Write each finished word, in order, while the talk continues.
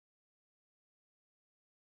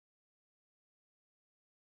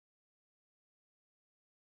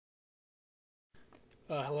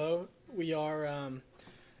Hello. We are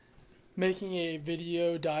making a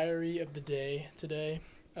video diary of the day today.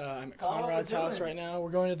 I'm at Konrad's house right now.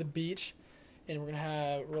 We're going to the beach, and we're going to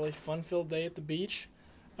have a really fun-filled day at the beach.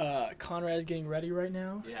 Konrad's getting ready right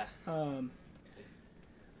now. Yeah.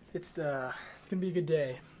 It's going to be a good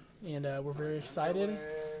day, and we're very excited.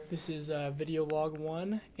 This is video log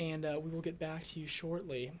 1, and we will get back to you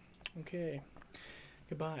shortly. Okay.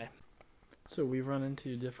 Goodbye. So we've run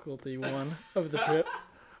into difficulty 1 of the trip.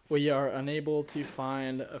 We are unable to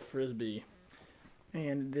find a Frisbee.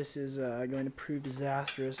 And this is going to prove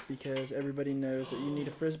disastrous because everybody knows that you need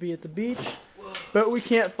a Frisbee at the beach. But we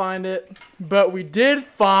can't find it. But we did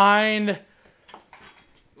find...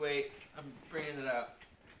 Wait, I'm bringing it out.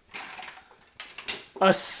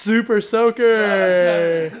 A Super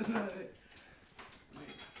Soaker! No, it's not it.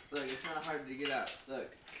 Look, it's kind of hard to get out.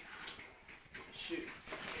 Look. Shoot.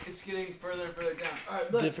 It's getting further and further down. All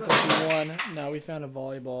right, look, Difficulty 1. Now we found a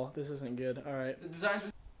volleyball. This isn't good. All right. The design's...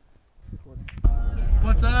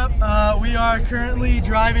 What's up? We are currently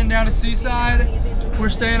driving down to Seaside. We're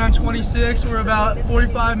staying on 26. We're about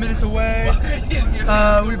 45 minutes away.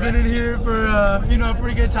 We've been in here for a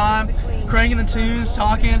pretty good time, cranking the tunes,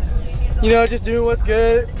 talking, just doing what's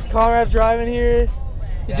good. Konrad's driving here.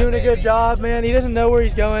 He's doing a good job, man. He doesn't know where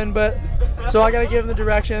he's going, but so I gotta give him the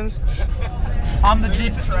directions. I'm the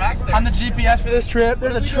GPS for this trip.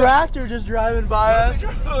 There's a tractor just driving by us.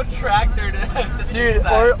 Tractor to Dude,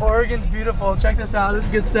 Oregon's beautiful. Check this out. This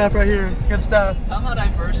is good stuff right here. Good stuff. Tell them how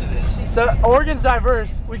diverse it is. So Oregon's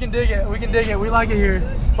diverse. We can dig it. We can dig it. We like it here.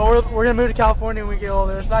 But we're gonna move to California when we get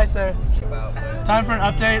older. It's nice there. Time for an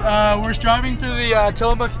update. We're driving through the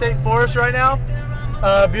Tillamook State Forest right now.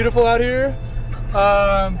 Beautiful out here.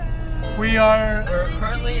 We're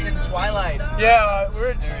currently in twilight. Yeah,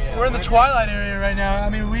 we're in the twilight area right now. I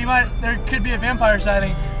mean, there could be a vampire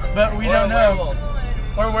sighting, but we don't know.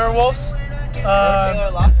 Or werewolves. You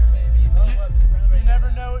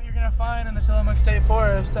never know what you're gonna find in the Tillamook State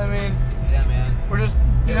Forest. I mean, yeah, man. We're just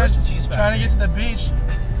trying to get to the beach.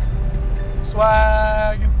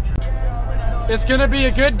 Swag. It's gonna be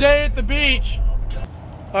a good day at the beach.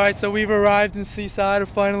 All right, so we've arrived in Seaside. We're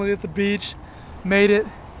finally at the beach. Made it.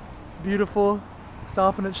 Beautiful.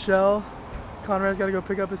 Stopping at Shell. Konrad's got to go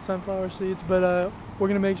pick up his sunflower seeds, but we're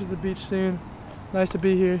gonna make it to the beach soon. Nice to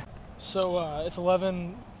be here. So it's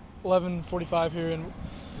 11:45 here in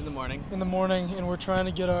the morning, and we're trying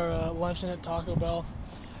to get our lunch in at Taco Bell.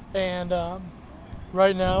 And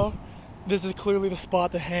right now, this is clearly the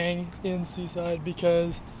spot to hang in Seaside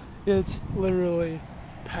because it's literally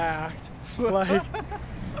packed. Like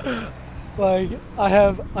I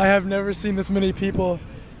have never seen this many people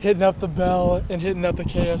hitting up the Bell and hitting up the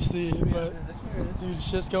KFC, but dude, it's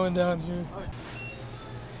just going down here.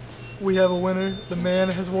 We have a winner. The man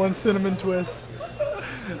has won Cinnamon Twists.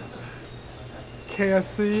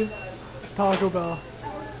 KFC, Taco Bell.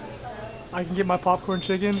 I can get my popcorn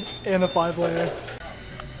chicken and a 5-layer.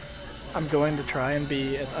 I'm going to try and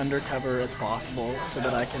be as undercover as possible so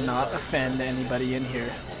that I cannot offend anybody in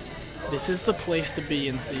here. This is the place to be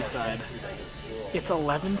in Seaside. It's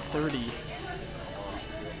 11:30.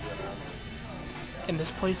 And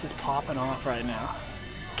this place is popping off right now.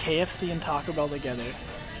 KFC and Taco Bell together.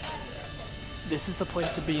 This is the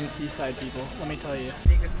place to be in Seaside, people. Let me tell you.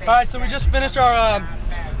 Alright, so we just finished our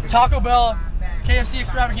Taco Bell KFC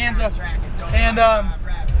extravaganza. And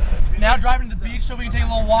now driving to the beach so we can take a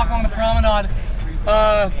little walk along the promenade.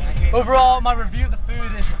 Overall, my review of the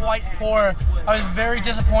food is quite poor. I was very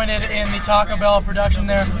disappointed in the Taco Bell production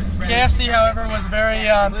there. KFC, however, was very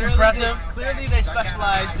impressive. Clearly they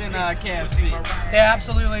specialized in KFC. Yeah,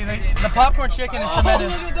 absolutely. The popcorn chicken is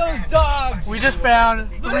tremendous. Oh, look at those dogs! We just found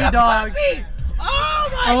 3 dogs.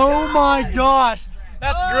 Oh my gosh!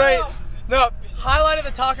 That's great. No, highlight of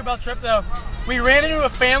the Taco Bell trip though, we ran into a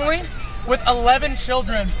family with 11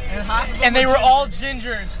 children, and they were all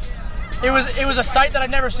gingers. It was a sight that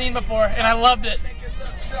I've never seen before, and I loved it.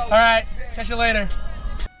 All right, catch you later.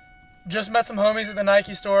 Just met some homies at the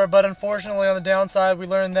Nike store, but unfortunately on the downside, we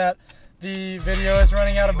learned that the video is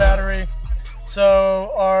running out of battery,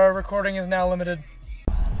 so our recording is now limited.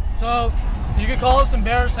 So you could call this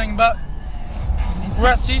embarrassing, but we're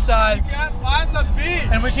at Seaside. We can't find the beach.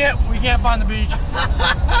 And we can't find the beach.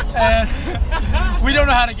 And we don't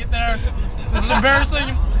know how to get there. This is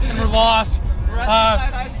embarrassing, and we're lost. We're at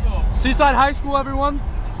Seaside High School. Seaside High School, everyone.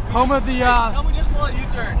 Home of the. Tell me, just pull a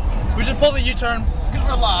U-turn. We just pulled a U-turn because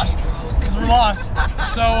we're lost.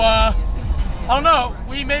 So I don't know.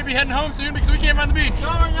 We may be heading home soon because we can't find the beach. No,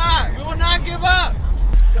 we're not. We will not give up.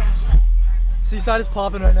 Seaside is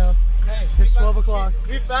popping right now. Hey, it's 12 o'clock.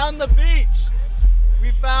 We found the beach. We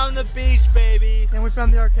found the beach, baby. And we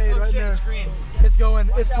found the arcade right there. Screen. It's going.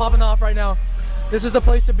 It's popping off right now. This is the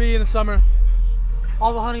place to be in the summer.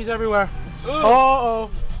 All the honeys everywhere. Uh-oh.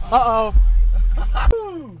 Uh-oh.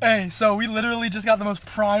 Hey, so we literally just got the most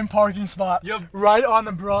prime parking spot right on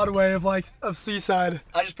the Broadway of Seaside.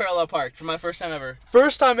 I just parallel parked for my first time ever.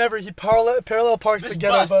 First time ever, he parallel parks the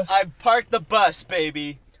ghetto bus. I parked the bus,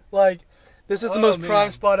 baby. Like, this is the most prime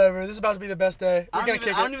spot ever. This is about to be the best day. We're gonna kick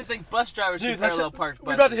it. I don't even think bus drivers should parallel park buses.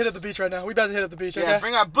 We're about to hit up the beach right now. We about to hit up the beach, okay? Yeah,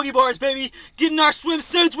 bring our boogie boards, baby. Get in our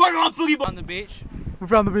swimsuits. We're on boogie boards. On the beach. We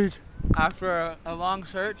found the beach. After a long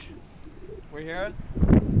search, we're here.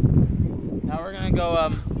 Now we're gonna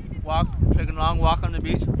go take a long walk on the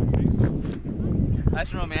beach.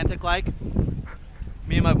 Nice and romantic like.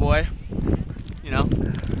 Me and my boy. You know,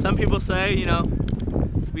 some people say, you know,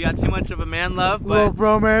 we got too much of a man love, but little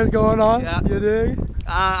bromance going on. Yeah. You dig?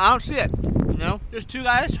 I don't see it. You know, just two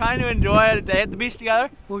guys trying to enjoy a day at the beach together.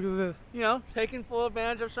 Look at this. You know, taking full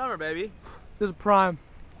advantage of summer, baby. This is prime.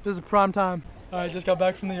 This is prime time. I just got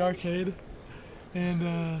back from the arcade,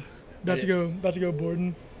 and about to go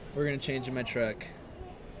boarding. We're gonna change in my truck.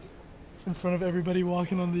 In front of everybody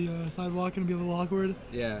walking on the sidewalk, and be a little awkward.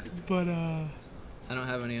 Yeah. But I don't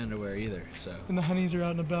have any underwear either, so. And the honeys are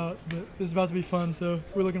out and about, but this is about to be fun, so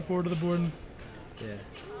we're looking forward to the boarding. Yeah.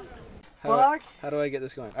 How do I get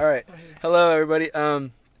this going? All right. Hello, everybody.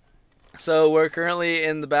 So we're currently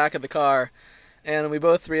in the back of the car, and we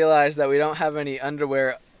both realized that we don't have any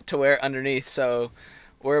underwear to wear underneath, so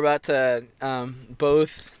we're about to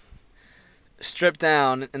both strip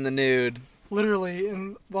down in the nude. Literally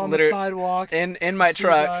on the sidewalk. In my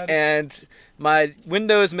truck, and my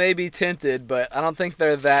windows may be tinted, but I don't think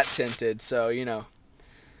they're that tinted, so you know.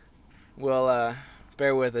 We'll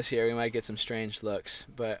bear with us here. We might get some strange looks,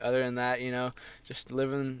 but other than that, you know, just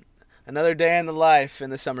living another day in the life in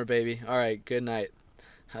the summer, baby. All right, good night.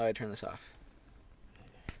 How do I turn this off?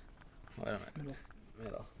 Wait a minute.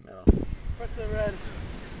 Middle. Press the red.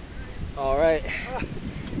 All right.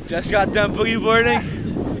 Just got done boogie boarding.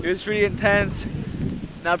 It was pretty intense.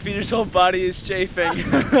 Now Peter's whole body is chafing.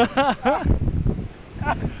 I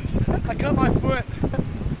cut my foot.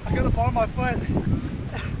 I got the bottom of my foot.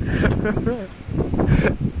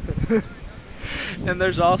 And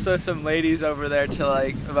there's also some ladies over there to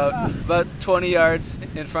like about 20 yards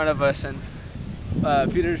in front of us, and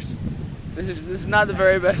Peter's. This is not the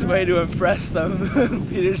very best way to impress them.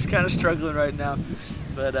 Peter's kind of struggling right now,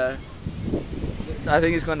 but I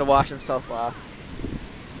think he's going to wash himself off.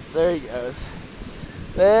 There he goes.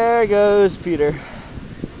 There goes Peter.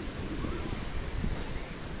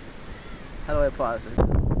 How do I pause it?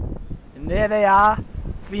 And there they are,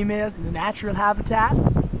 females in the natural habitat.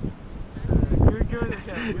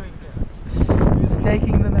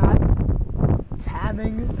 Staking them out.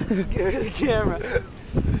 Tamming. Go to the camera.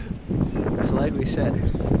 So like we said,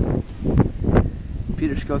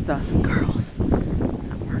 Peter scoped out some girls.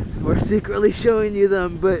 We're secretly showing you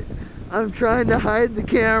them, but I'm trying to hide the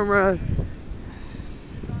camera.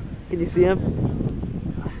 Can you see them?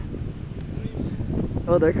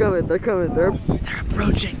 Oh, they're coming. They're coming. They're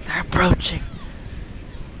approaching. They're approaching.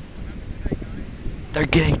 They're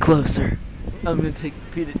getting closer. I'm gonna take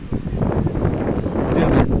Peter.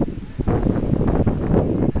 Zoom in.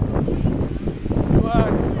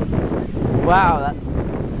 Wow,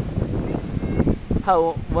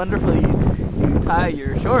 how wonderfully you tie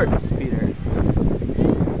your shorts, Peter.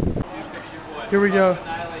 Here we go.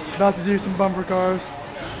 About to do some bumper cars.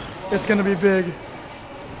 It's gonna be big.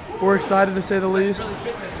 We're excited to say the least.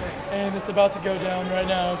 And it's about to go down right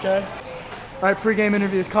now, okay? All right, pre-game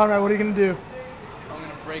interviews. Konrad, what are you gonna do? I'm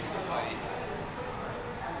gonna break somebody.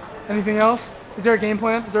 Anything else? Is there a game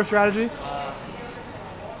plan? Is there a strategy?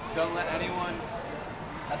 Don't let anyone,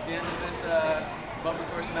 at the end of this bumper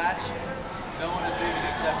course match, no one is leaving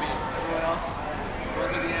except me. Everyone else, go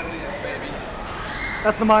to the ambulance, baby.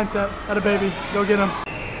 That's the mindset. At a baby. Go get him.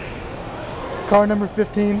 Car number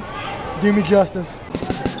 15. Do me justice.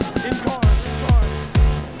 In car.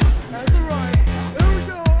 That's the right. Here we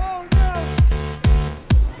go. Oh no.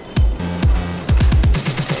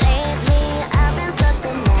 Lately, I've been stuck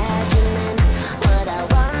imagining what I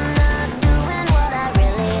wanna do and what I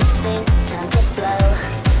really think. Time to blow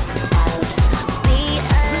out. Be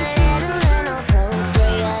a little inappropriate.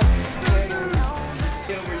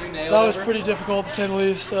 That was pretty difficult to say the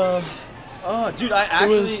least. Oh, dude, I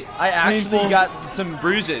actually painful. got some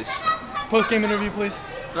bruises. Post-game interview, please.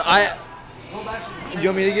 You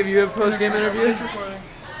want me to give you a post-game interview? It's recording.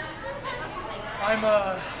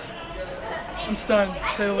 I'm stunned, to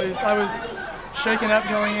say the least. I was shaken up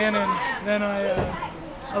going in, and then I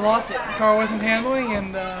lost it. The car wasn't handling,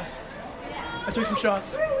 and I took some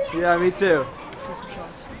shots. Yeah, me too. Took some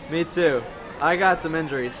shots. Me too. I got some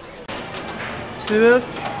injuries. See this?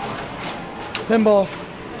 Pinball.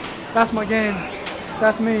 That's my game.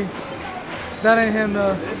 That's me. That ain't him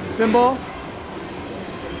though. Pinball?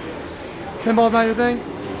 Pinball's not your thing?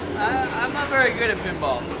 I'm not very good at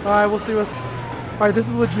pinball. Alright, we'll see what's... Alright, this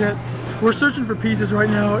is legit. We're searching for pieces right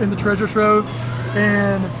now in the treasure trove,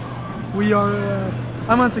 and we are...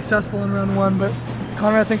 I'm unsuccessful in round 1, but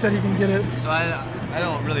Konrad thinks that he can get it. I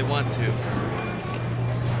don't really want to.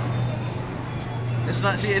 It's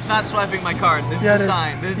not. See, it's not swiping my card. This is a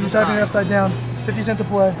sign. This is a sign. Typing it upside down. 50 cents to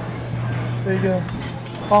play. There you go.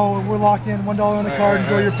 Oh, we're locked in. $1 on the card.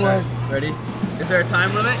 Enjoy your play. Ready? Is there a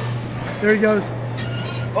time limit? There he goes.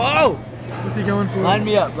 Oh! What's he going for? Line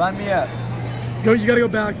me up. Line me up. Go. You gotta go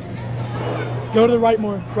back. Go to the right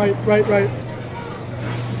more. Right.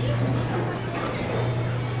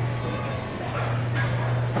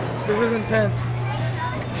 This is intense.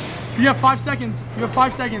 You have 5 seconds. You have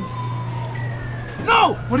 5 seconds.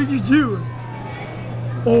 No! What did you do?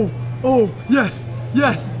 Oh, yes.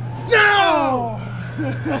 No!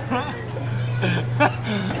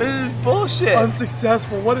 This is bullshit.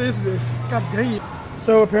 Unsuccessful. What is this? God dang it.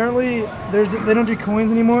 So apparently they don't do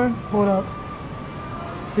coins anymore. Pull it up.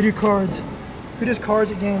 They do cards. Who does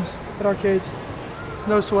cards at games, at arcades? It's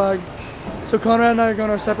no swag. So Konrad and I are going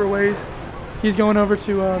our separate ways. He's going over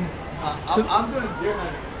to I'm doing deer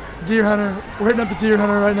hunter. Deer hunter. We're hitting up the deer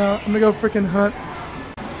hunter right now. I'm gonna go freaking hunt.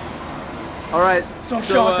 All right. So I'm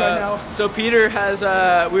shocked right now. So Peter has.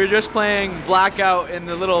 We were just playing Blackout in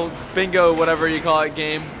the little bingo, whatever you call it,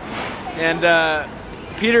 game, and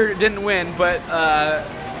Peter didn't win, but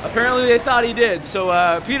apparently they thought he did. So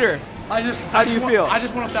Peter, how do you feel? I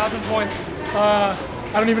just won 1,000 points. I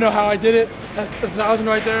don't even know how I did it. That's 1,000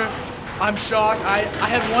 right there. I'm shocked. I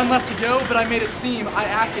had 1 left to go, but I made it seem. I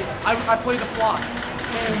acted. I played the flop.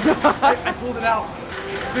 And I pulled it out.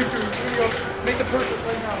 Victory. Here you go. Make the purchase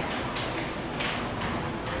right now.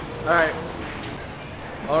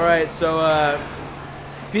 All right. So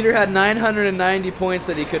Peter had 990 points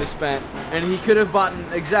that he could have spent, and he could have bought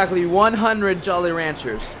exactly 100 Jolly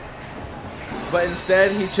Ranchers. But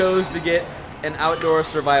instead, he chose to get an outdoor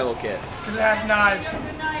survival kit. Because it has knives.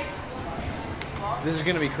 This is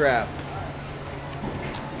gonna be crap.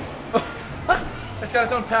 It's got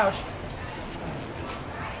its own pouch.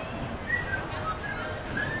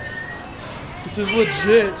 This is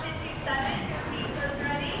legit.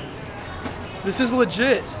 This is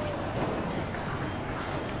legit.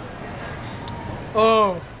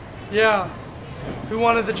 Oh, yeah. Who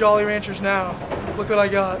wanted the Jolly Ranchers now? Look what I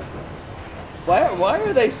got. Why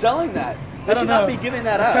are they selling that? They should not be giving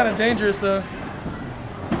that out. It's kind of dangerous though.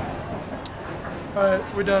 All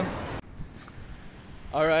right, we're done.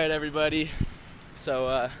 All right, everybody.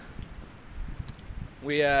 So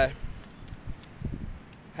we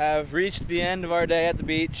have reached the end of our day at the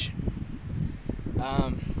beach.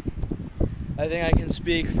 I think I can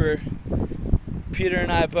speak for Peter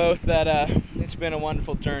and I both that it's been a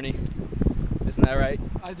wonderful journey. Isn't that right?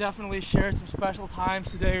 I definitely shared some special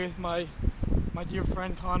times today with my dear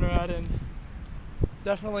friend Konrad, and it's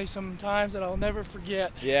definitely some times that I'll never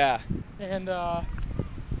forget. Yeah. And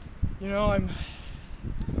you know, I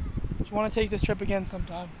just want to take this trip again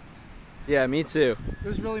sometime. Yeah, me too. It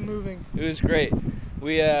was really moving. It was great.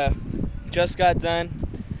 We just got done.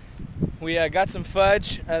 We got some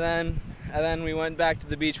fudge, and then we went back to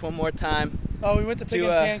the beach one more time. Oh, we went to Pig and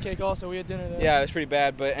Pancake also. We had dinner there. Yeah, it was pretty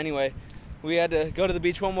bad, but anyway, we had to go to the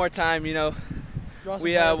beach one more time. You know,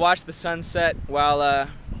 we vibes. watched the sunset while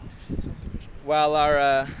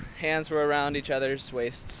our hands were around each other's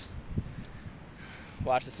waists.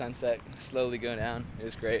 Watched the sunset slowly go down. It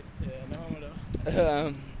was great. Yeah,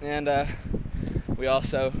 no, and we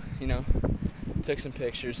also, you know, took some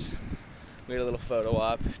pictures. We had a little photo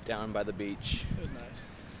op down by the beach. It was nice.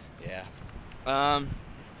 Yeah.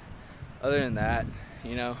 Other than that,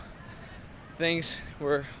 you know, things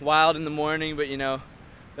were wild in the morning, but you know,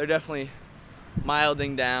 they're definitely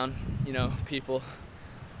milding down. You know, people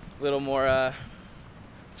a little more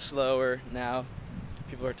slower now.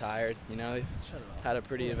 People are tired. You know, they've had a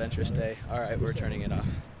pretty adventurous day. All right, we're turning it off.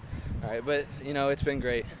 All right, but you know, it's been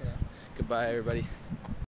great. Goodbye, everybody.